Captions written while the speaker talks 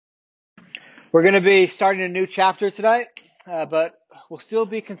We're going to be starting a new chapter tonight, but we'll still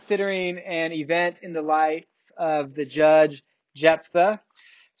be considering an event in the life of the judge Jephthah.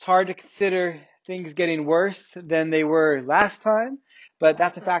 It's hard to consider things getting worse than they were last time, but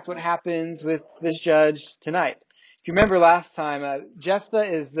that's in fact what happens with this judge tonight. If you remember last time, Jephthah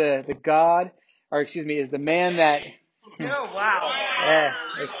is the god, or excuse me, is the man that... Oh, wow.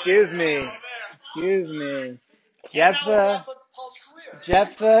 Excuse me.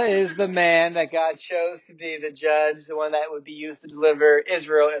 Jephthah is the man that God chose to be the judge, the one that would be used to deliver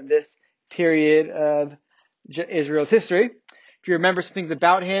Israel in this period of Israel's history. If you remember some things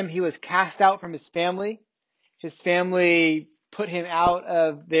about him, he was cast out from his family. His family put him out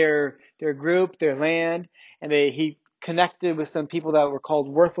of their group, their land, and he connected with some people that were called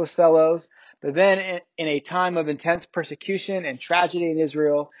worthless fellows. But then in a time of intense persecution and tragedy in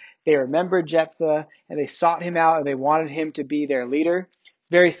Israel, they remembered Jephthah and they sought him out and they wanted him to be their leader.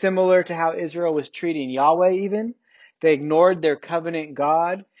 It's very similar to how Israel was treating Yahweh even. They ignored their covenant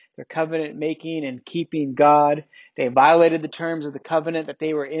God, their covenant making and keeping God. They violated the terms of the covenant that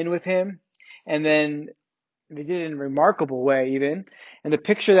they were in with him. And then they did it in a remarkable way even. And the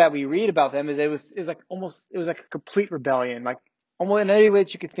picture that we read about them is it was like a complete rebellion. Like almost in any way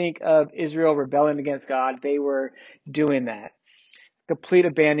that you could think of Israel rebelling against God, they were doing that. Complete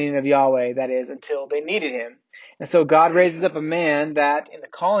abandoning of Yahweh, that is, until they needed him. And so God raises up a man that, in the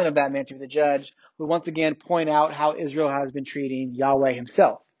calling of that man to be the judge, would once again point out how Israel has been treating Yahweh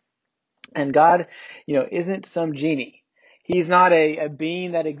himself. And God, isn't some genie. He's not a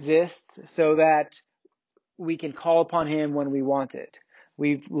being that exists so that we can call upon him when we want it.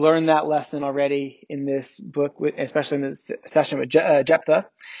 We've learned that lesson already in this book, especially in this session with Jephthah.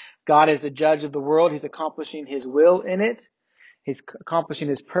 God is the judge of the world. He's accomplishing his will in it. He's accomplishing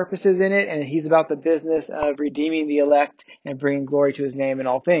his purposes in it, and he's about the business of redeeming the elect and bringing glory to his name in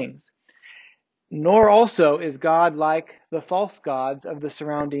all things. Nor also is God like the false gods of the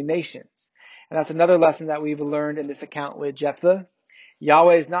surrounding nations. And that's another lesson that we've learned in this account with Jephthah.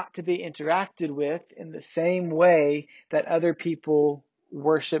 Yahweh is not to be interacted with in the same way that other people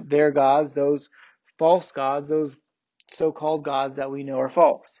worship their gods, those false gods, those so-called gods that we know are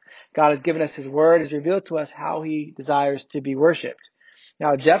false. God has given us his word, has revealed to us how he desires to be worshipped.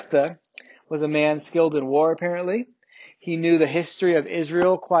 Now, Jephthah was a man skilled in war, apparently. He knew the history of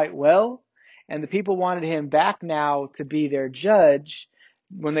Israel quite well, and the people wanted him back now to be their judge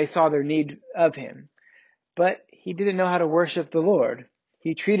when they saw their need of him. But he didn't know how to worship the Lord.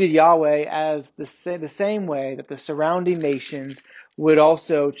 He treated Yahweh as the same way that the surrounding nations would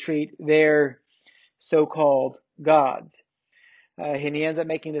also treat their so-called gods. And he ends up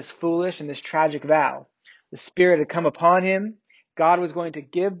making this foolish and this tragic vow. The Spirit had come upon him. God was going to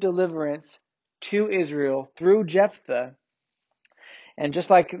give deliverance to Israel through Jephthah. And just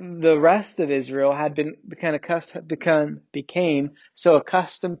like the rest of Israel had became so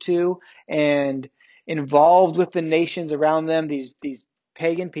accustomed to and involved with the nations around them, these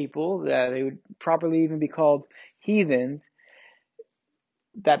pagan people, they would properly even be called heathens,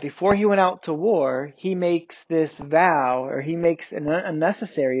 that before he went out to war, he makes this vow, or he makes an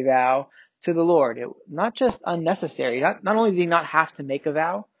unnecessary vow to the Lord. Not just unnecessary, not only did he not have to make a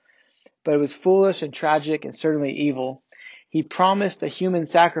vow, but it was foolish and tragic and certainly evil. He promised a human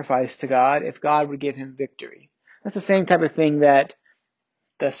sacrifice to God if God would give him victory. That's the same type of thing that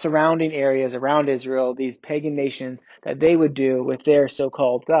the surrounding areas around Israel, these pagan nations, that they would do with their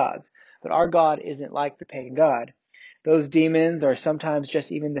so-called gods. But our God isn't like the pagan God. Those demons are sometimes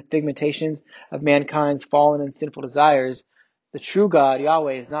just even the figmentations of mankind's fallen and sinful desires. The true God,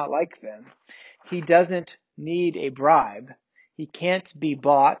 Yahweh, is not like them. He doesn't need a bribe. He can't be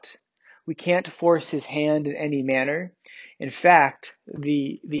bought. We can't force his hand in any manner. In fact,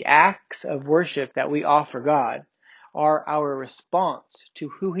 the acts of worship that we offer God are our response to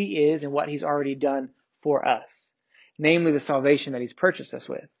who he is and what he's already done for us, namely the salvation that he's purchased us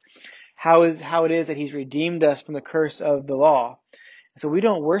with. How it is that he's redeemed us from the curse of the law. So we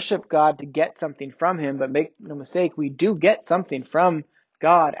don't worship God to get something from him, but make no mistake, we do get something from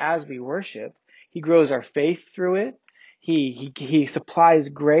God as we worship. He grows our faith through it. He supplies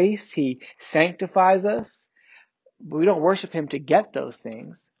grace. He sanctifies us. But we don't worship him to get those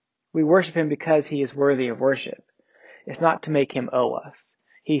things. We worship him because he is worthy of worship. It's not to make him owe us.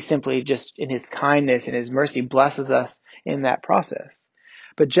 He simply just, in his kindness and his mercy, blesses us in that process.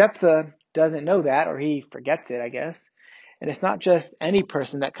 But Jephthah doesn't know that, or he forgets it, I guess. And it's not just any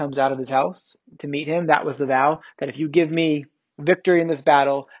person that comes out of his house to meet him. That was the vow, that if you give me victory in this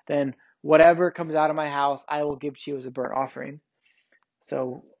battle, then whatever comes out of my house, I will give to you as a burnt offering.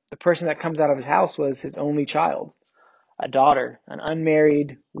 So the person that comes out of his house was his only child, a daughter, an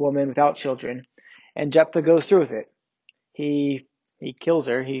unmarried woman without children, and Jephthah goes through with it. He kills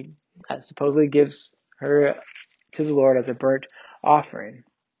her. He supposedly gives her to the Lord as a burnt offering.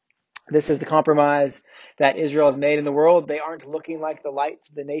 This is the compromise that Israel has made in the world. They aren't looking like the lights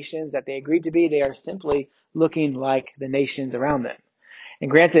of the nations that they agreed to be. They are simply looking like the nations around them.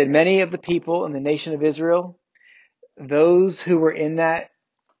 And granted, many of the people in the nation of Israel, those who were in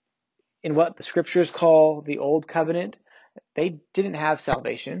what the scriptures call the old covenant, they didn't have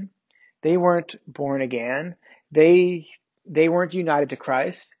salvation. They weren't born again. They weren't united to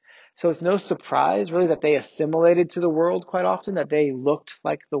Christ. So it's no surprise really that they assimilated to the world quite often, that they looked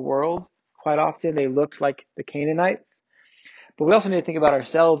like the world quite often. They looked like the Canaanites. But we also need to think about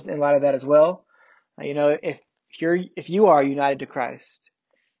ourselves in light of that as well. If you are united to Christ,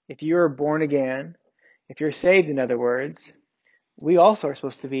 if you are born again, if you're saved, in other words, we also are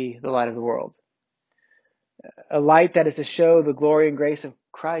supposed to be the light of the world. A light that is to show the glory and grace of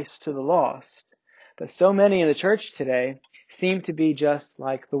Christ to the lost. But so many in the church today seem to be just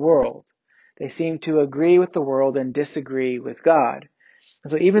like the world. They seem to agree with the world and disagree with God.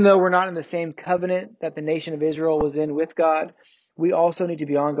 And so even though we're not in the same covenant that the nation of Israel was in with God, we also need to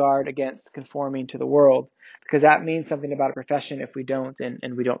be on guard against conforming to the world, because that means something about a profession if we don't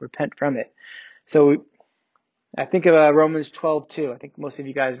and we don't repent from it. So I think of Romans 12:2. I think most of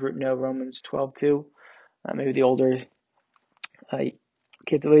you guys know Romans 12:2. Maybe the older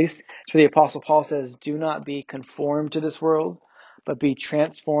kids at least. It's where the Apostle Paul says, "Do not be conformed to this world, but be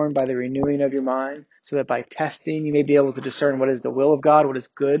transformed by the renewing of your mind, so that by testing you may be able to discern what is the will of God, what is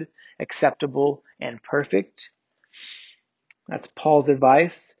good, acceptable, and perfect." That's Paul's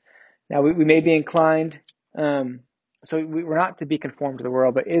advice. Now we may be inclined, we're not to be conformed to the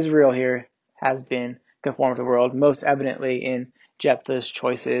world, but Israel here has been conformed to the world, most evidently in Jephthah's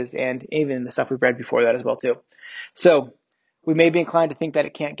choices and even the stuff we've read before that as well too. So we may be inclined to think that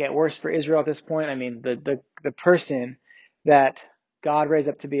it can't get worse for Israel at this point. I mean, the person that God raised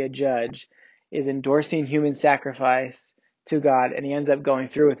up to be a judge is endorsing human sacrifice to God, and he ends up going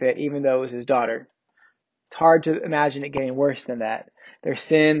through with it, even though it was his daughter. It's hard to imagine it getting worse than that. Their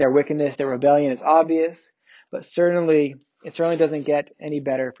sin, their wickedness, their rebellion is obvious, but it certainly doesn't get any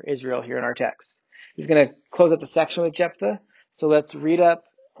better for Israel here in our text. He's going to close up the section with Jephthah, so let's read up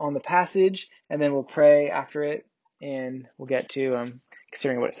on the passage, and then we'll pray after it, and we'll get to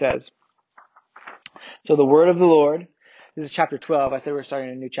considering what it says. So the word of the Lord, this is chapter 12. I said we're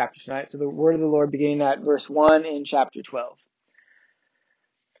starting a new chapter tonight. So the word of the Lord beginning at verse 1 in chapter 12.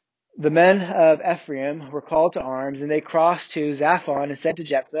 The men of Ephraim were called to arms, and they crossed to Zaphon and said to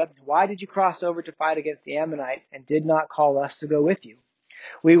Jephthah, "Why did you cross over to fight against the Ammonites and did not call us to go with you?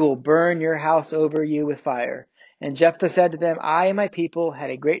 We will burn your house over you with fire." And Jephthah said to them, "I and my people had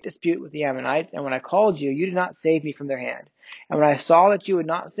a great dispute with the Ammonites, and when I called you, you did not save me from their hand. And when I saw that you would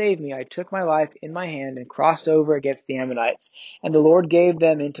not save me, I took my life in my hand and crossed over against the Ammonites, and the Lord gave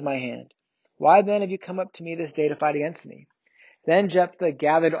them into my hand. Why then have you come up to me this day to fight against me?" Then Jephthah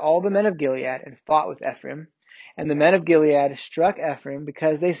gathered all the men of Gilead and fought with Ephraim. And the men of Gilead struck Ephraim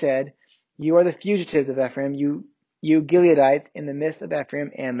because they said, "You are the fugitives of Ephraim, you Gileadites in the midst of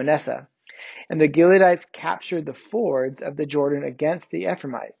Ephraim and Manasseh." And the Gileadites captured the fords of the Jordan against the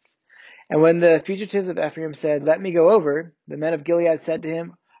Ephraimites. And when the fugitives of Ephraim said, "Let me go over," the men of Gilead said to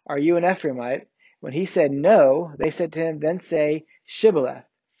him, "Are you an Ephraimite?" When he said no, they said to him, "Then say Shibboleth."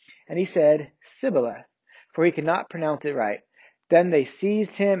 And he said Sibboleth, for he could not pronounce it right. Then they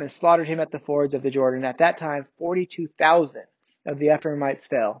seized him and slaughtered him at the fords of the Jordan. At that time 42,000 of the Ephraimites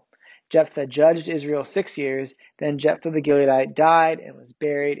fell. Jephthah judged Israel 6 years. Then Jephthah the Gileadite died and was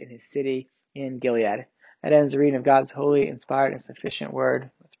buried in his city in Gilead. That ends the reading of God's holy, inspired, and sufficient word.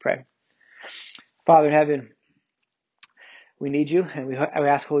 Let's pray. Father in heaven, we need you, and we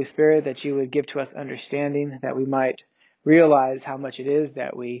ask, Holy Spirit, that you would give to us understanding, that we might realize how much it is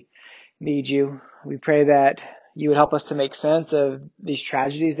that we need you. We pray that you would help us to make sense of these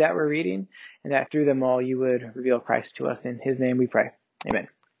tragedies that we're reading, and that through them all you would reveal Christ to us. In his name we pray. Amen.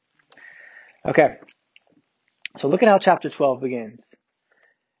 Okay, so look at how chapter 12 begins.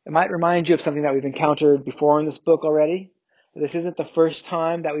 It might remind you of something that we've encountered before in this book already. This isn't the first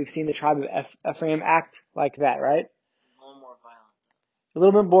time that we've seen the tribe of Ephraim act like that, right? It's a little more violent. A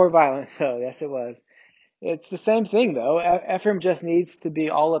little bit more violent, so yes it was. It's the same thing though. Ephraim just needs to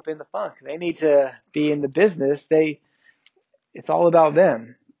be all up in the funk. They need to be in the business. It's all about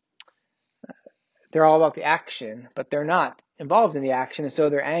them. They're all about the action, but they're not involved in the action, and so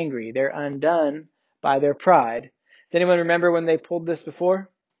they're angry. They're undone by their pride. Does anyone remember when they pulled this before?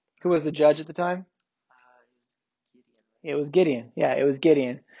 Who was the judge at the time? It was Gideon. It was Gideon. Yeah, it was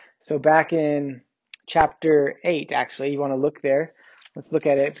Gideon. So back in chapter 8, actually. You want to look there. Let's look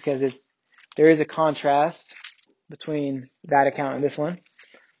at it because there is a contrast between that account and this one.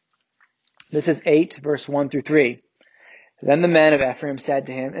 This is 8, verse 1 through 3. Then the men of Ephraim said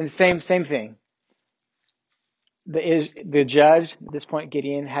to him, and the same thing. The judge, at this point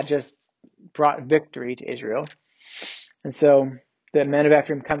Gideon, had just brought victory to Israel. And so the men of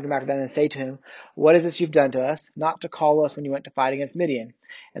Ephraim come to him after that and say to him, "What is this you've done to us, not to call us when you went to fight against Midian?"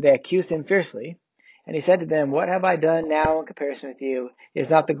 And they accused him fiercely. And he said to them, "What have I done now in comparison with you? Is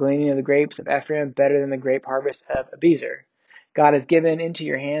not the gleaning of the grapes of Ephraim better than the grape harvest of Abiezer? God has given into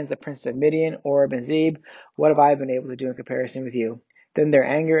your hands the princes of Midian, Oreb and Zeb. What have I been able to do in comparison with you?" Then their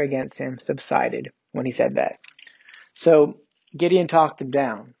anger against him subsided when he said that. So Gideon talked them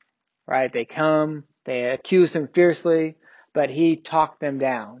down, right? They come, they accuse him fiercely, but he talked them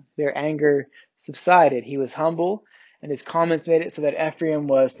down. Their anger subsided. He was humble, and his comments made it so that Ephraim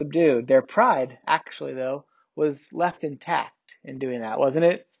was subdued. Their pride, actually, though, was left intact in doing that, wasn't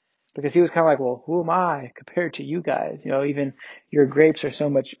it? Because he was kind of like, well, who am I compared to you guys? Even your grapes are so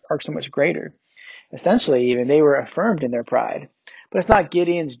much greater. Essentially, even they were affirmed in their pride. But it's not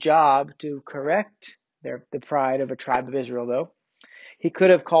Gideon's job to correct the pride of a tribe of Israel, though. He could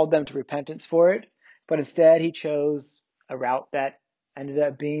have called them to repentance for it, but instead he chose a route that ended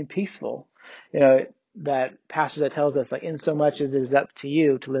up being peaceful. That passage that tells us, like, in so much as it is up to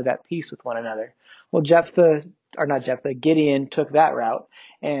you to live at peace with one another. Well, Gideon took that route,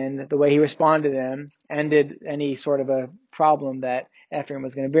 and the way he responded to them ended any sort of a problem that Ephraim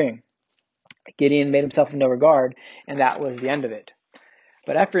was going to bring. Gideon made himself of no regard, and that was the end of it.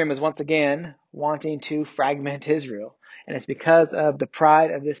 But Ephraim is once again wanting to fragment Israel, and it's because of the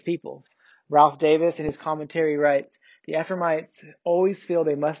pride of this people. Ralph Davis, in his commentary, writes, "The Ephraimites always feel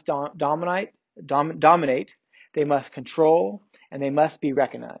they must dominate, they must control, and they must be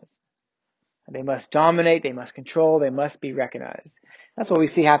recognized. They must dominate, they must control, they must be recognized." That's what we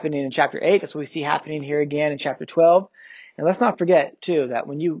see happening in chapter 8. That's what we see happening here again in chapter 12. And let's not forget, too, that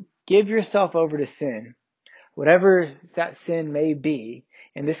when you give yourself over to sin, whatever that sin may be,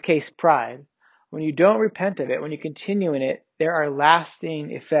 in this case pride, when you don't repent of it, when you continue in it, there are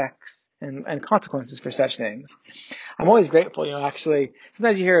lasting effects and consequences for such things. I'm always grateful, actually,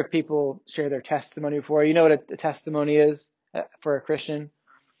 sometimes you hear of people share their testimony before. You know what a testimony is for a Christian?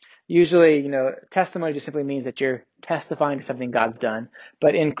 Usually, testimony just simply means that you're testifying to something God's done.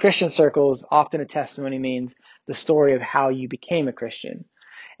 But in Christian circles, often a testimony means the story of how you became a Christian.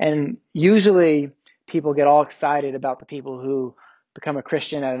 And usually people get all excited about the people who become a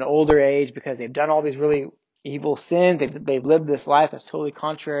Christian at an older age because they've done all these really evil sins. They've lived this life that's totally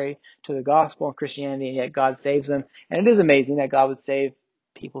contrary to the gospel and Christianity, and yet God saves them. And it is amazing that God would save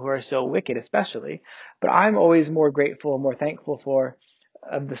people who are so wicked, especially. But I'm always more grateful and more thankful for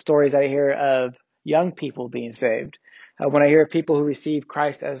the stories I hear of young people being saved. When I hear of people who receive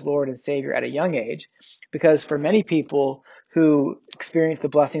Christ as Lord and Savior at a young age, because for many people who experience the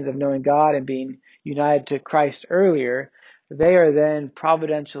blessings of knowing God and being united to Christ earlier, they are then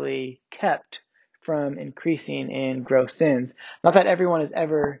providentially kept from increasing in gross sins. Not that everyone is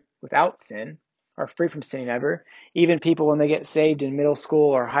ever without sin or free from sinning ever. Even people, when they get saved in middle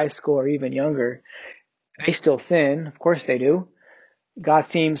school or high school or even younger, they still sin. Of course they do. God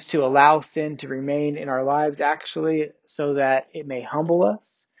seems to allow sin to remain in our lives, actually, so that it may humble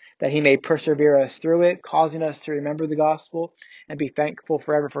us, that he may persevere us through it, causing us to remember the gospel and be thankful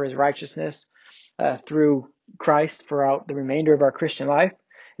forever for his righteousness through Christ throughout the remainder of our Christian life.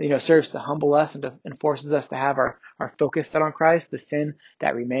 Serves to humble us and forces us to have our focus set on Christ, the sin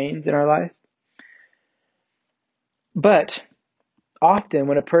that remains in our life. But often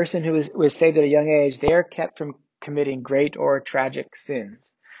when a person who was saved at a young age, they are kept from committing great or tragic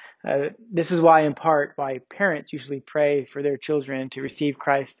sins. This is why, in part, why parents usually pray for their children to receive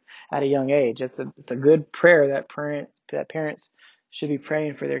Christ at a young age. It's a good prayer that parents should be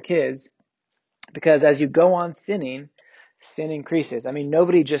praying for their kids, because as you go on sinning, sin increases. I mean,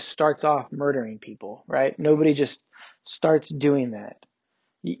 nobody just starts off murdering people, right? Nobody just starts doing that.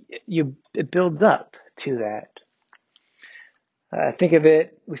 It builds up to that. Think of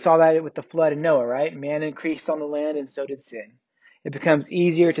it, we saw that with the flood in Noah, right? Man increased on the land, and so did sin. It becomes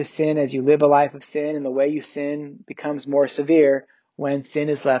easier to sin as you live a life of sin, and the way you sin becomes more severe when sin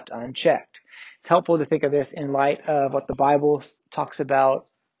is left unchecked. It's helpful to think of this in light of what the Bible talks about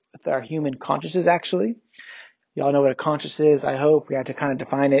with our human consciences, actually. Y'all know what a conscience is, I hope. We had to kind of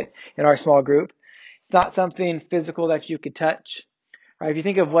define it in our small group. It's not something physical that you could touch. Right? If you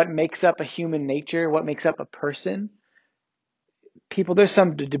think of what makes up a human nature, what makes up a person, there's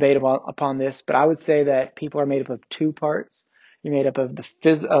some debate upon this, but I would say that people are made up of two parts. You're made up of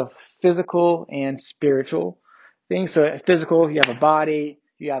of physical and spiritual things. So physical, you have a body,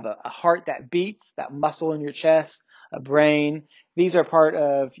 you have a heart that beats, that muscle in your chest, a brain. These are part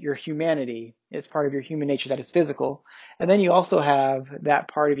of your humanity. It's part of your human nature that is physical. And then you also have that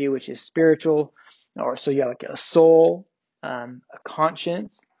part of you which is spiritual, or so you have like a soul, a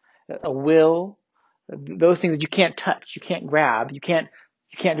conscience, a will, those things that you can't touch, you can't grab, you can't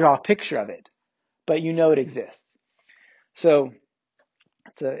draw a picture of it, but you know it exists. So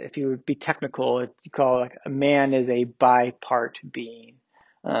if you would be technical, you call it like a man is a bipart being,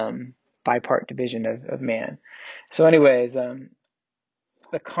 bipart division of man. So anyways,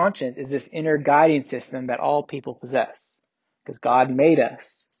 the conscience is this inner guiding system that all people possess because God made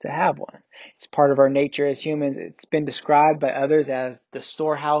us to have one. It's part of our nature as humans. It's been described by others as the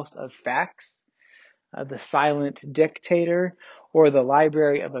storehouse of facts, the silent dictator, or the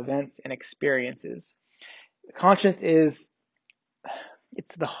library of events and experiences. Conscience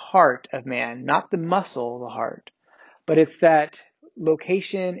it's the heart of man, not the muscle of the heart, but it's that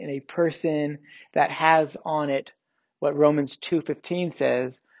location in a person that has on it what Romans 2:15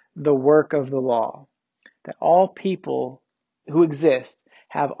 says, the work of the law. That all people who exist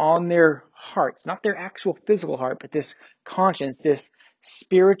have on their hearts, not their actual physical heart, but this conscience, this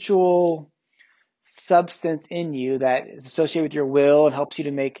spiritual substance in you that is associated with your will and helps you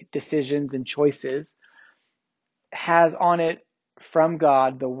to make decisions and choices, has on it from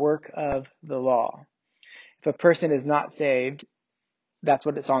God the work of the law. If a person is not saved, that's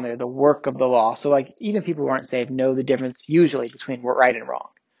what it's on there, the work of the law. So like even people who aren't saved know the difference usually between right and wrong.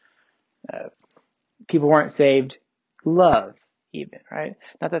 People who aren't saved love even, right?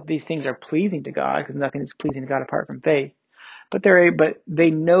 Not that these things are pleasing to God, because nothing is pleasing to God apart from faith. But they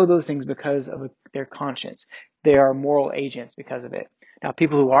know those things because of their conscience. They are moral agents because of it. Now,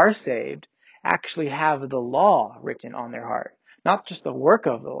 people who are saved actually have the law written on their heart, not just the work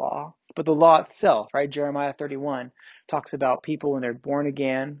of the law, but the law itself, right? Jeremiah 31 talks about people when they're born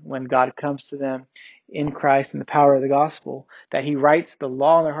again, when God comes to them in Christ and the power of the gospel, that he writes the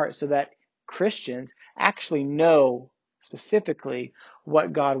law in their heart so that Christians actually know specifically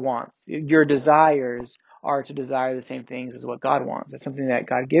what God wants. Your desires are to desire the same things as what God wants. It's something that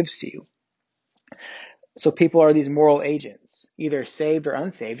God gives to you. So people are these moral agents, either saved or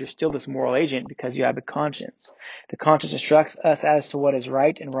unsaved. You're still this moral agent because you have a conscience. The conscience instructs us as to what is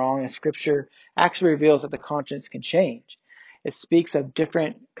right and wrong, and Scripture actually reveals that the conscience can change. It speaks of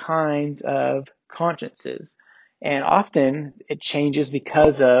different kinds of consciences, and often it changes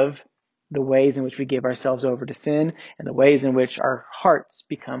because of the ways in which we give ourselves over to sin and the ways in which our hearts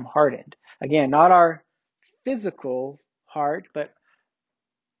become hardened. Again, not our physical heart, but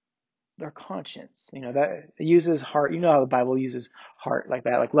their conscience. That it uses heart. You know how the Bible uses heart like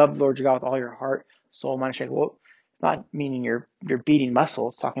that, like love the Lord your God with all your heart, soul, mind, strength. Well, it's not meaning your beating muscle.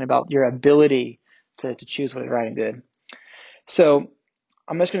 It's talking about your ability to choose what is right and good. So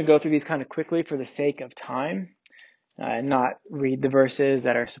I'm just going to go through these kind of quickly for the sake of time, and not read the verses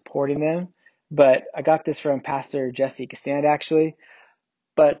that are supporting them. But I got this from Pastor Jesse Castand actually.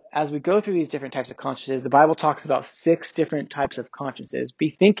 But as we go through these different types of consciences, the Bible talks about 6 different types of consciences.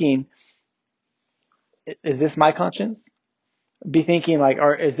 Be thinking, is this my conscience? Be thinking like,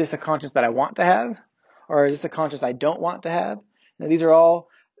 or is this a conscience that I want to have? Or is this a conscience I don't want to have? Now, these are all,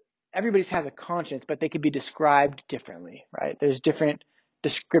 everybody has a conscience, but they could be described differently, right? There's different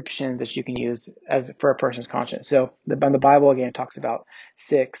descriptions that you can use as for a person's conscience. So the Bible again talks about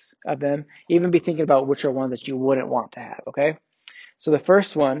 6 of them. Even be thinking about which are ones that you wouldn't want to have, okay? So the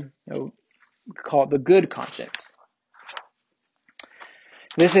first one, we call it the good conscience.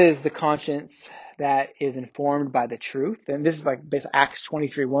 This is the conscience that is informed by the truth. And this is like basically Acts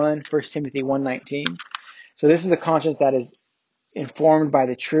 23:1, 1 Timothy 1:19. So this is a conscience that is informed by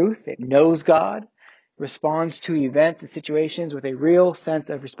the truth. It knows God, responds to events and situations with a real sense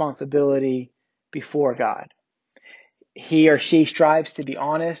of responsibility before God. He or she strives to be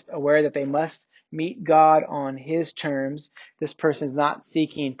honest, aware that they must meet God on his terms. This person is not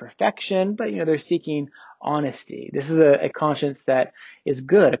seeking perfection, but they're seeking honesty. This is a conscience that is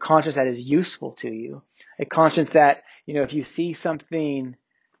good, a conscience that is useful to you, a conscience that, if you see something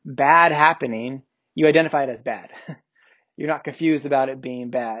bad happening, you identify it as bad. You're not confused about it being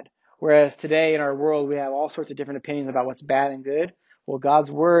bad. Whereas today in our world, we have all sorts of different opinions about what's bad and good. Well, God's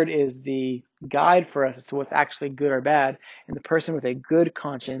word is the guide for us as to what's actually good or bad. And the person with a good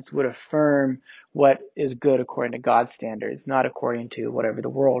conscience would affirm what is good according to God's standards, not according to whatever the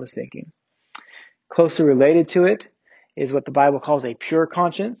world is thinking. Closely related to it is what the Bible calls a pure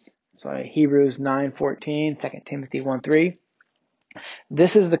conscience. So Hebrews 9:14, 2 Timothy 1:3.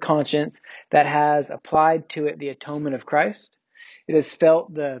 This is the conscience that has applied to it the atonement of Christ. It has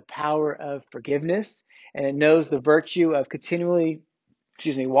felt the power of forgiveness, and it knows the virtue of continually,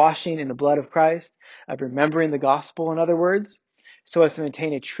 washing in the blood of Christ, of remembering the gospel, in other words, so as to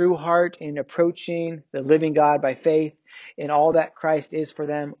maintain a true heart in approaching the living God by faith in all that Christ is for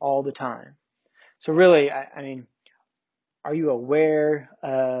them all the time. So really, I mean, are you aware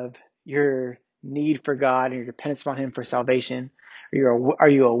of your need for God and your dependence upon Him for salvation? Are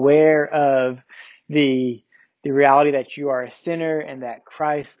you aware of the reality that you are a sinner and that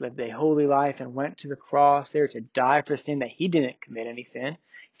Christ lived a holy life and went to the cross there to die for sin, that He didn't commit any sin,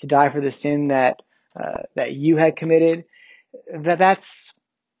 to die for the sin that you had committed? That's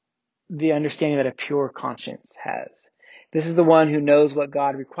the understanding that a pure conscience has. This is the one who knows what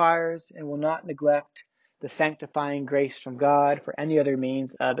God requires and will not neglect the sanctifying grace from God for any other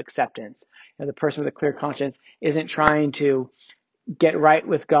means of acceptance. The person with a clear conscience isn't trying to get right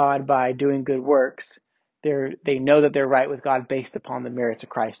with God by doing good works. They know that they're right with God based upon the merits of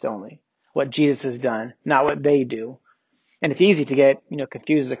Christ only, what Jesus has done, not what they do. And it's easy to get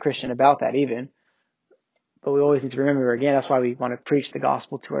confused as a Christian about that even. But we always need to remember, again, that's why we want to preach the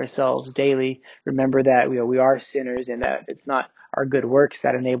gospel to ourselves daily. Remember that we are sinners and that it's not our good works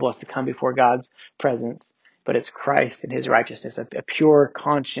that enable us to come before God's presence, but it's Christ and His righteousness. A pure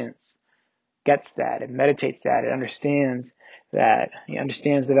conscience gets that. It meditates that. It understands that. He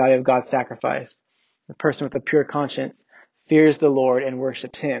understands the value of God's sacrifice. The person with a pure conscience fears the Lord and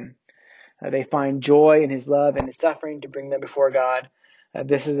worships Him. They find joy in His love and His suffering to bring them before God.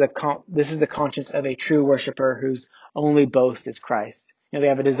 This is the conscience of a true worshiper whose only boast is Christ. They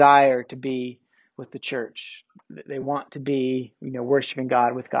have a desire to be with the church. They want to be, worshiping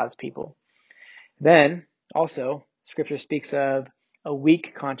God with God's people. Then, also, Scripture speaks of a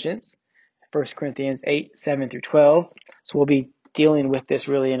weak conscience. 1 Corinthians 8, 7 through 12. So we'll be dealing with this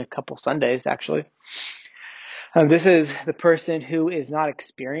really in a couple Sundays, actually. This is the person who is not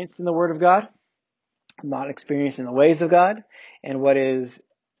experienced in the Word of God, not experienced in the ways of God, and what is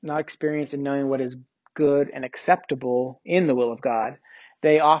not experienced in knowing what is good and acceptable in the will of God.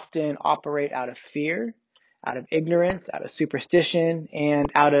 They often operate out of fear, out of ignorance, out of superstition,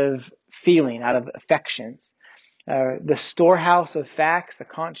 and out of feeling, out of affections. The storehouse of facts, the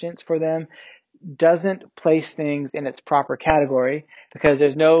conscience for them, doesn't place things in its proper category because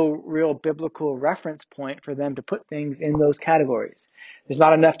there's no real biblical reference point for them to put things in those categories. There's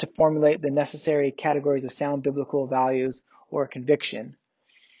not enough to formulate the necessary categories of sound biblical values or conviction.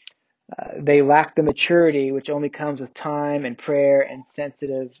 They lack the maturity which only comes with time and prayer and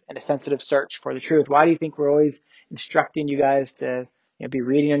a sensitive search for the truth. Why do you think we're always instructing you guys to be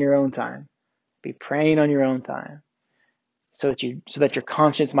reading on your own time, be praying on your own time, so that your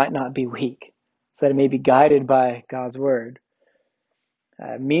conscience might not be weak, so that it may be guided by God's word?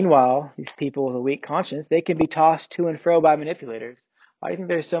 Meanwhile, these people with a weak conscience, they can be tossed to and fro by manipulators. Why do you think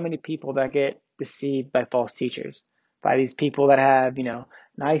there's so many people that get deceived by false teachers? By these people that have,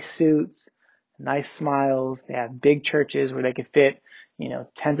 nice suits, nice smiles, they have big churches where they could fit,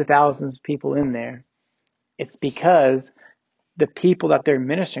 tens of thousands of people in there. It's because the people that they're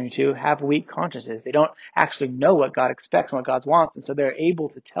ministering to have weak consciences. They don't actually know what God expects and what God wants, and so they're able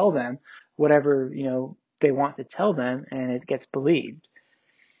to tell them whatever, they want to tell them, and it gets believed.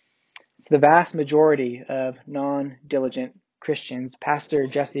 The vast majority of non-diligent Christians, Pastor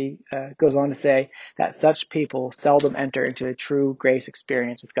Jesse goes on to say that such people seldom enter into a true grace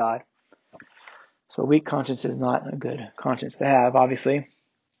experience with God. So a weak conscience is not a good conscience to have, obviously.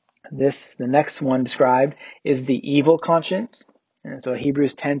 The next one described is the evil conscience. And so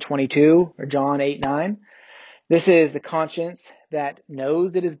Hebrews 10:22 or John 8:9. This is the conscience that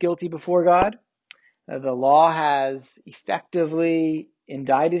knows it is guilty before God. The law has effectively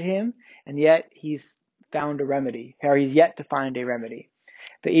indicted him, and yet he's found a remedy, or he's yet to find a remedy.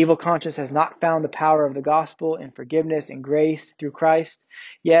 The evil conscience has not found the power of the gospel and forgiveness and grace through Christ,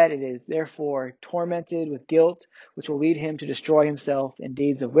 yet it is therefore tormented with guilt, which will lead him to destroy himself in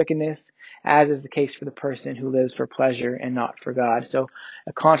deeds of wickedness, as is the case for the person who lives for pleasure and not for God. So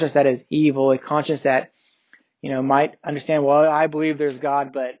a conscience that is evil, a conscience that, might understand, well, I believe there's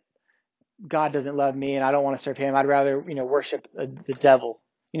God, but God doesn't love me and I don't want to serve him. I'd rather, worship the devil.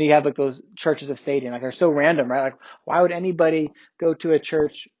 You have like those churches of Satan, like they're so random, right? Like why would anybody go to a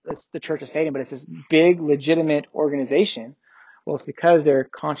church, the Church of Satan, but it's this big legitimate organization? Well, it's because their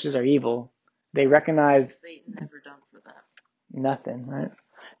consciences are evil. They recognize Satan ever done for that? Nothing, right?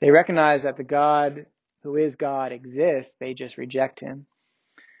 They recognize that the God who is God exists. They just reject him.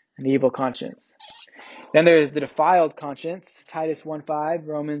 An evil conscience. Then there's the defiled conscience, Titus 1:5,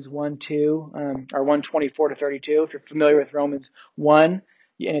 Romans 1:2, or 1:24 to 32. If you're familiar with Romans 1,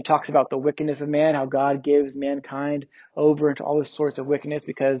 And it talks about the wickedness of man, how God gives mankind over into all this sorts of wickedness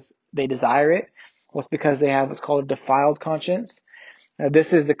because they desire it. Well, it's because they have what's called a defiled conscience.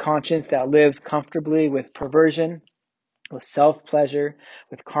 This is the conscience that lives comfortably with perversion, with self-pleasure,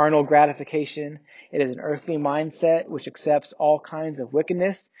 with carnal gratification. It is an earthly mindset which accepts all kinds of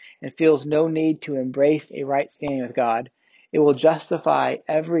wickedness and feels no need to embrace a right standing with God. It will justify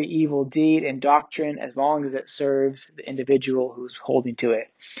every evil deed and doctrine as long as it serves the individual who's holding to it.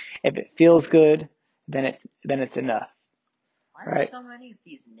 If it feels good, then it's enough. Why are so many of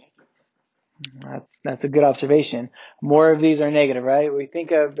these negative? That's a good observation. More of these are negative, right? We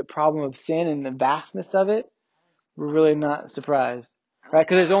think of the problem of sin and the vastness of it. We're really not surprised, right?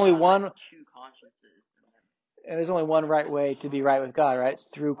 Because there's only one. Like two consciences. There's only one right way to be right with God, right? It's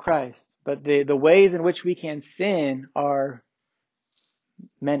through Christ. But the ways in which we can sin are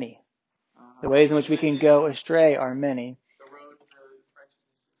many. The ways in which we can go astray are many. The road to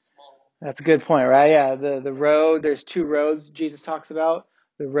righteousness is small. That's a good point, right? Yeah, the road, there's two roads Jesus talks about.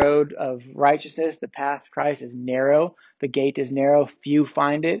 The road of righteousness, the path to Christ is narrow. The gate is narrow. Few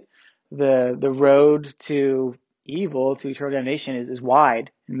find it. The road to evil, to eternal damnation is wide,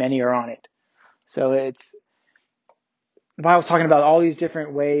 and many are on it. So the Bible's talking about all these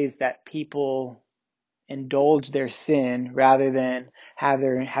different ways that people indulge their sin rather than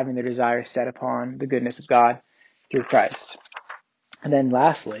having their desires set upon the goodness of God through Christ. And then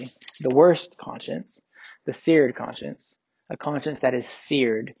lastly, the worst conscience, the seared conscience, a conscience that is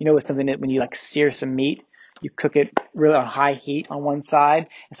seared. You know, it's something that when you like sear some meat, you cook it really on high heat on one side,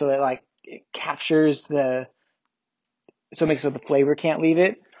 and so that it captures so it makes it so the flavor can't leave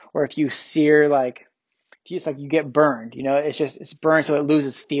it. Or if you sear it's like you get burned, it's burned so it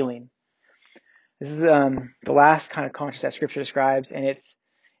loses feeling. This is the last kind of conscience that Scripture describes, and it's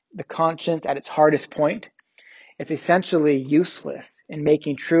the conscience at its hardest point. It's essentially useless in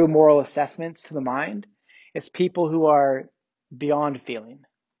making true moral assessments to the mind. It's people who are beyond feeling.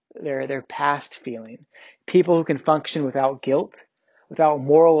 They're past feeling. People who can function without guilt, without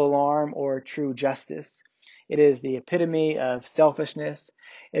moral alarm or true justice. It is the epitome of selfishness.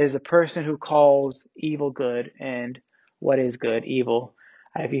 It is a person who calls evil good and what is good evil.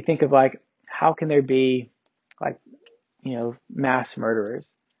 If you think of how can there be mass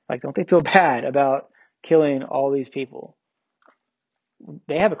murderers? Don't they feel bad about killing all these people?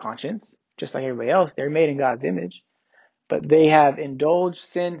 They have a conscience, just like everybody else. They're made in God's image. But they have indulged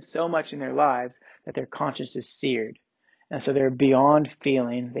sin so much in their lives that their conscience is seared. And so they're beyond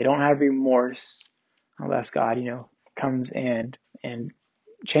feeling. They don't have remorse unless God, comes and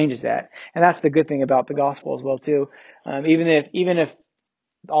changes that. And that's the good thing about the gospel as well, too. Even if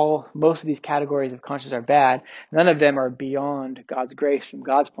most of these categories of conscience are bad, none of them are beyond God's grace from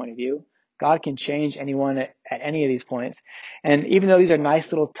God's point of view. God can change anyone at any of these points. And even though these are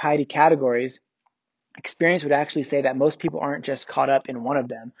nice little tidy categories, experience would actually say that most people aren't just caught up in one of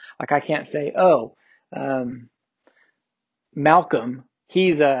them. I can't say, Malcolm,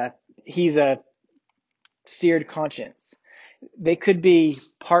 he's a seared conscience. They could be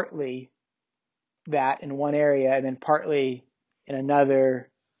partly that in one area and then partly in another,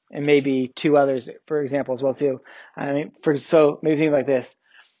 and maybe two others, for example, as well too. So maybe think like this.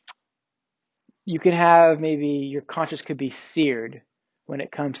 You can have maybe your conscience could be seared when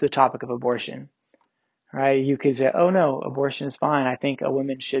it comes to the topic of abortion. Right? You could say, oh no, abortion is fine. I think a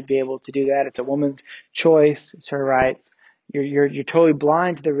woman should be able to do that. It's a woman's choice. It's her rights. You're totally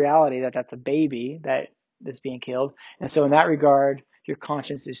blind to the reality that that's a baby that's being killed. And so in that regard, your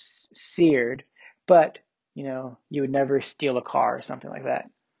conscience is seared, but you would never steal a car or something like that.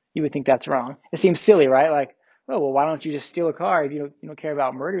 You would think that's wrong. It seems silly, right? Oh, well, why don't you just steal a car if you don't care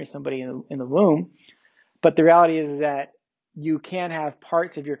about murdering somebody in the womb? But the reality is that you can have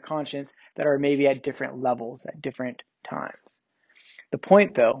parts of your conscience that are maybe at different levels at different times. The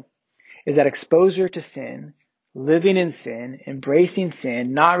point, though, is that exposure to sin, living in sin, embracing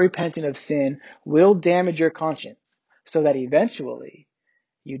sin, not repenting of sin will damage your conscience so that eventually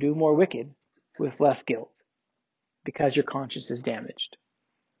you do more wicked with less guilt because your conscience is damaged.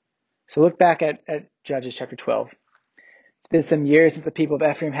 So look back at Judges chapter 12. It's been some years since the people of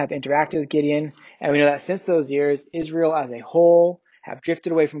Ephraim have interacted with Gideon, and we know that since those years, Israel as a whole have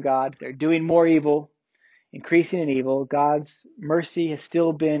drifted away from God. They're doing more evil, increasing in evil. God's mercy has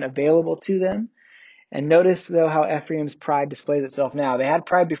still been available to them. And notice, though, how Ephraim's pride displays itself now. They had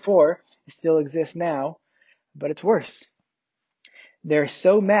pride before. It still exists now, but it's worse. They're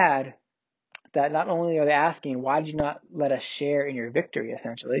so mad that not only are they asking, why did you not let us share in your victory,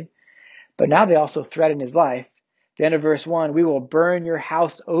 essentially, but now they also threaten his life. The end of verse 1, we will burn your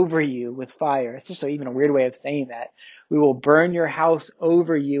house over you with fire. It's just even a weird way of saying that. We will burn your house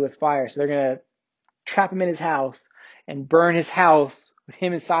over you with fire. So they're going to trap him in his house and burn his house with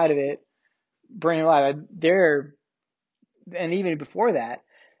him inside of it, burn him alive. And even before that,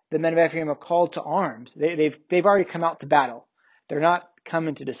 the men of Ephraim are called to arms. They've already come out to battle. They're not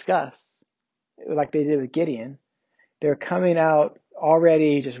coming to discuss like they did with Gideon. They're coming out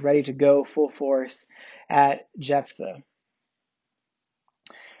already just ready to go full force at Jephthah.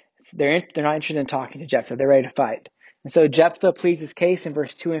 So they're not interested in talking to Jephthah. They're ready to fight. And so Jephthah pleads his case in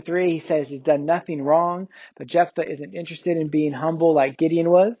verse 2 and 3. He says he's done nothing wrong, but Jephthah isn't interested in being humble like Gideon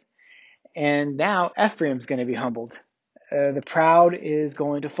was. And now Ephraim's going to be humbled. The proud is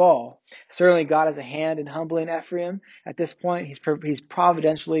going to fall. Certainly God has a hand in humbling Ephraim. At this point, he's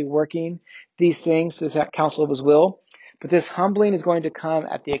providentially working these things to the counsel of his will. But this humbling is going to come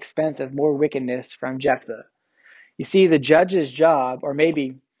at the expense of more wickedness from Jephthah. You see, the judge's job, or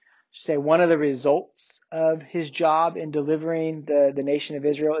maybe say one of the results of his job in delivering the nation of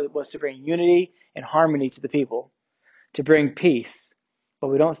Israel, was to bring unity and harmony to the people, to bring peace. But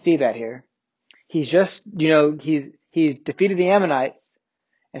we don't see that here. He's just, he's defeated the Ammonites.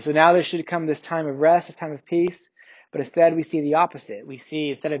 And so now there should come this time of rest, this time of peace. But instead we see the opposite. We see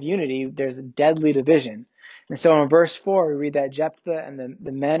instead of unity, there's a deadly division. And so in verse 4, we read that Jephthah and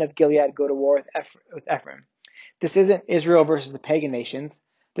the men of Gilead go to war with Ephraim. This isn't Israel versus the pagan nations.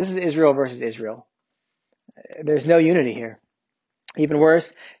 This is Israel versus Israel. There's no unity here. Even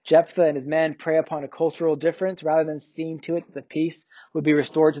worse, Jephthah and his men prey upon a cultural difference rather than seeing to it that the peace would be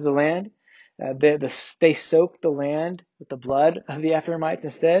restored to the land. They soak the land with the blood of the Ephraimites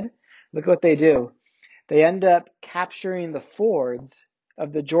instead. Look what they do. They end up capturing the fords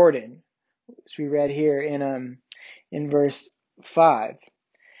of the Jordan, which we read here in verse 5.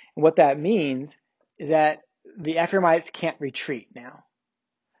 And what that means is that the Ephraimites can't retreat now.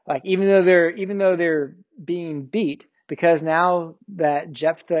 Like even though they're being beat, because now that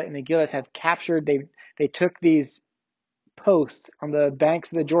Jephthah and the Gileadites have captured, they took these posts on the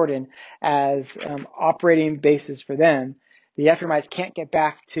banks of the Jordan as operating bases for them. The Ephraimites can't get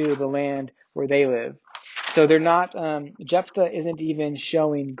back to the land where they live. So they're not, Jephthah isn't even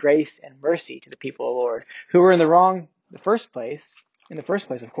showing grace and mercy to the people of the Lord, who were in the wrong in the first place,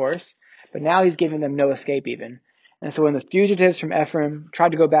 of course, but now he's giving them no escape even. And so when the fugitives from Ephraim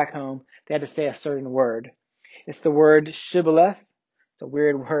tried to go back home, they had to say a certain word. It's the word shibboleth. It's a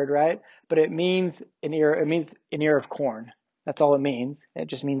weird word, right? But it means an ear of corn. That's all it means. It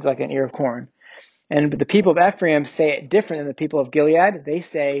just means like an ear of corn. And the people of Ephraim say it different than the people of Gilead. They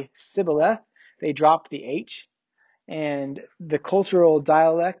say Sibboleth. They drop the H. And the cultural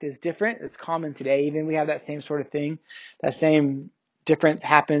dialect is different. It's common today. Even we have that same sort of thing. That same difference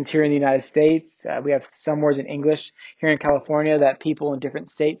happens here in the United States. We have some words in English here in California that people in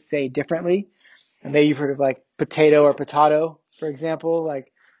different states say differently. And maybe you've heard of like potato or potato, for example.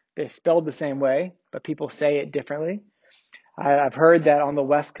 Like they're spelled the same way, but people say it differently. I've heard that on the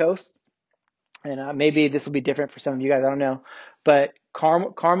West Coast, and maybe this will be different for some of you guys, I don't know, but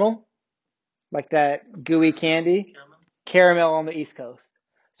caramel, like that gooey candy, caramel on the East Coast.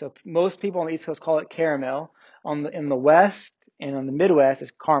 So most people on the East Coast call it caramel. In the West and on the Midwest,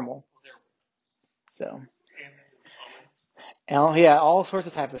 it's caramel. So, yeah, all sorts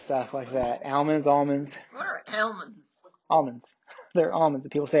of types of stuff like that. Almonds. What are almonds? Almonds. They're almonds.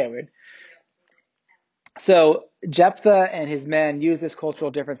 People say it weird. So Jephthah and his men use this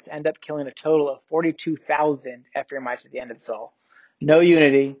cultural difference to end up killing a total of 42,000 Ephraimites at the end of the all. No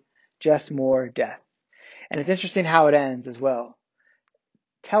unity, just more death. And it's interesting how it ends as well.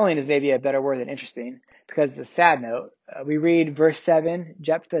 Telling is maybe a better word than interesting, because it's a sad note. We read verse 7,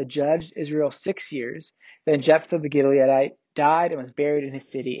 Jephthah judged Israel 6 years. Then Jephthah the Gileadite died and was buried in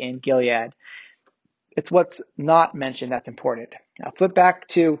his city in Gilead. It's what's not mentioned that's important. Now flip back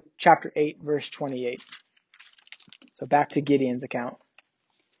to chapter 8, verse 28. So back to Gideon's account.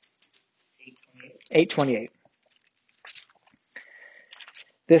 8:28.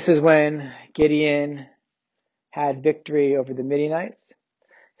 This is when Gideon had victory over the Midianites.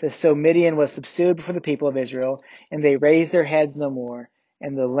 It says, so Midian was subdued before the people of Israel, and they raised their heads no more,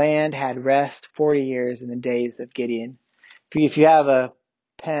 and the land had rest 40 years in the days of Gideon. If you have a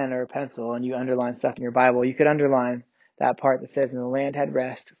pen or a pencil and you underline stuff in your Bible, you could underline that part that says, and the land had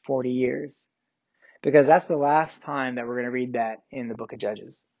rest 40 years. Because that's the last time that we're going to read that in the book of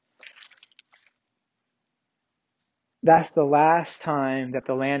Judges. That's the last time that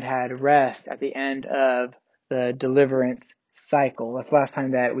the land had rest at the end of the deliverance cycle. That's the last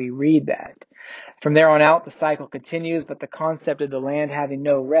time that we read that. From there on out, the cycle continues, but the concept of the land having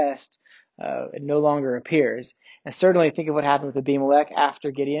no rest It no longer appears. And certainly think of what happened with Abimelech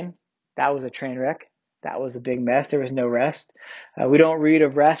after Gideon. That was a train wreck. That was a big mess. There was no rest. We don't read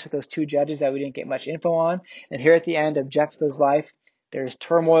of rest with those two judges that we didn't get much info on. And here at the end of Jephthah's life, there's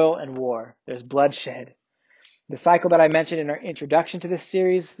turmoil and war. There's bloodshed. The cycle that I mentioned in our introduction to this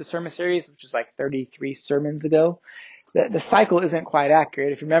series, the sermon series, which was like 33 sermons ago, the cycle isn't quite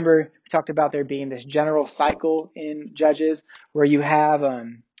accurate. If you remember, we talked about there being this general cycle in Judges where you have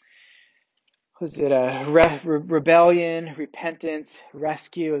rebellion, repentance,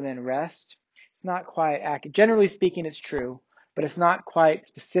 rescue, and then rest. It's not quite accurate. Generally speaking, it's true, but it's not quite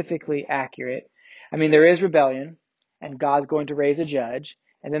specifically accurate. I mean, there is rebellion, and God's going to raise a judge,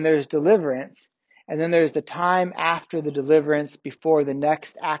 and then there's deliverance, and then there's the time after the deliverance before the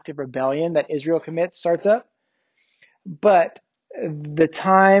next act of rebellion that Israel commits starts up. But the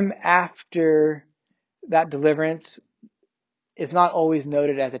time after that deliverance is not always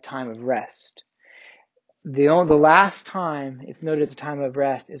noted as a time of rest. The last time it's noted as a time of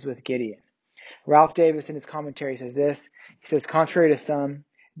rest is with Gideon. Ralph Davis in his commentary says this. He says, contrary to some,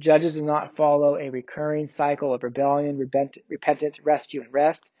 Judges do not follow a recurring cycle of rebellion, repentance, rescue, and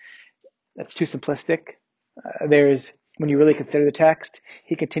rest. That's too simplistic. When you really consider the text,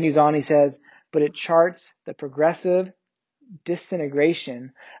 he continues on, he says, but it charts the progressive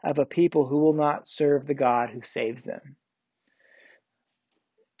disintegration of a people who will not serve the God who saves them.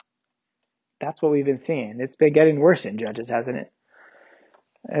 That's what we've been seeing. It's been getting worse in Judges, hasn't it?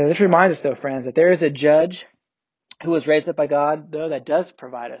 This reminds us, though, friends, that there is a judge who was raised up by God, though, that does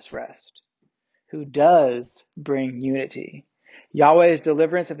provide us rest, who does bring unity. Yahweh's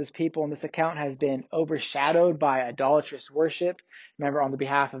deliverance of his people in this account has been overshadowed by idolatrous worship. Remember, on the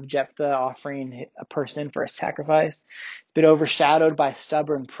behalf of Jephthah offering a person for a sacrifice. It's been overshadowed by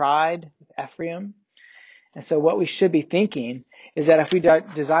stubborn pride, Ephraim. And so what we should be thinking is that if we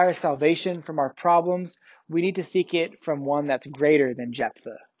desire salvation from our problems, we need to seek it from one that's greater than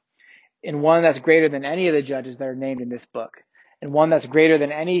Jephthah, and one that's greater than any of the judges that are named in this book, and one that's greater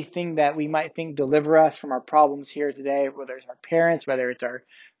than anything that we might think deliver us from our problems here today, whether it's our parents, whether it's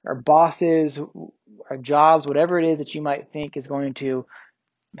our bosses, our jobs, whatever it is that you might think is going to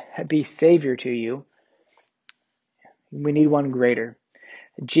be savior to you. We need one greater.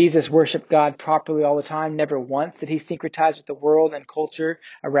 Jesus worshiped God properly all the time. Never once did he syncretize with the world and culture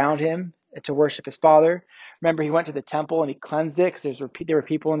around him to worship his Father. Remember, he went to the temple and he cleansed it because there were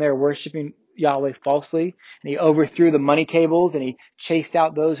people in there worshiping Yahweh falsely. And he overthrew the money tables and he chased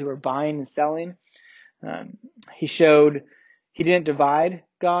out those who were buying and selling. He didn't divide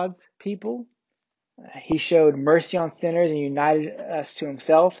God's people. He showed mercy on sinners and united us to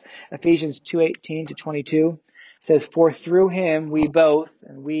himself. Ephesians 2:18-22 says, for through him we both,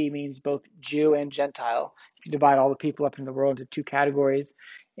 and we means both Jew and Gentile. If you divide all the people up in the world into two categories,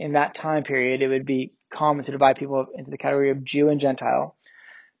 in that time period, it would be common to divide people into the category of Jew and Gentile.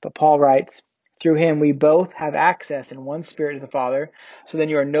 But Paul writes, through him we both have access in one spirit to the Father. So then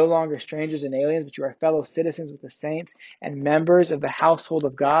you are no longer strangers and aliens, but you are fellow citizens with the saints and members of the household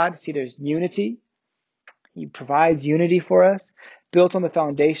of God. See, there's unity. He provides unity for us, built on the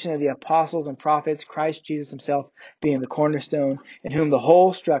foundation of the apostles and prophets, Christ Jesus himself being the cornerstone, in whom the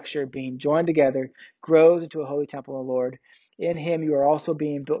whole structure, being joined together, grows into a holy temple in the Lord. In him you are also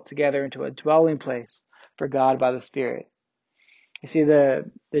being built together into a dwelling place for God by the Spirit. You see,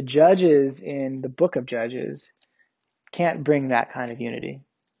 the judges in the book of Judges can't bring that kind of unity.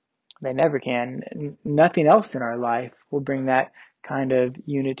 They never can. Nothing else in our life will bring that kind of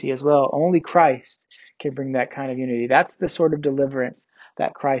unity as well. Only Christ can bring that kind of unity. That's the sort of deliverance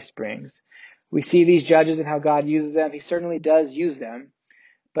that Christ brings. We see these judges and how God uses them. He certainly does use them.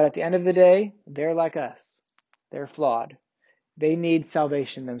 But at the end of the day, they're like us. They're flawed. They need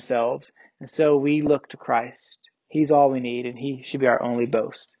salvation themselves. And so we look to Christ. He's all we need, and he should be our only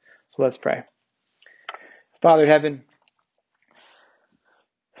boast. So let's pray. Father in heaven,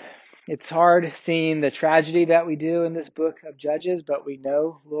 it's hard seeing the tragedy that we do in this book of Judges, but we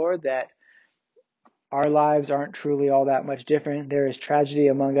know, Lord, that our lives aren't truly all that much different. There is tragedy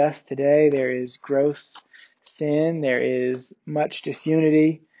among us today. There is gross sin. There is much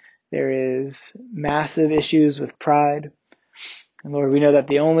disunity. There is massive issues with pride. And Lord, we know that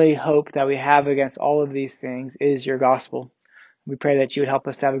the only hope that we have against all of these things is your gospel. We pray that you would help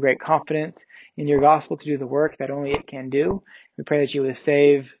us to have a great confidence in your gospel to do the work that only it can do. We pray that you would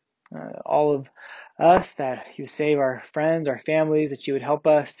save all of us, that you would save our friends, our families, that you would help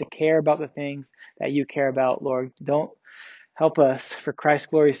us to care about the things that you care about, Lord. Don't help us, for Christ's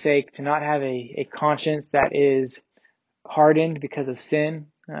glory's sake, to not have a conscience that is hardened because of sin.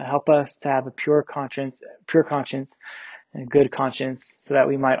 Help us to have a pure conscience and a good conscience, so that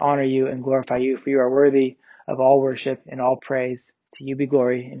we might honor you and glorify you, for you are worthy of all worship and all praise. To you be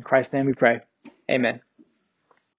glory. In Christ's name we pray. Amen.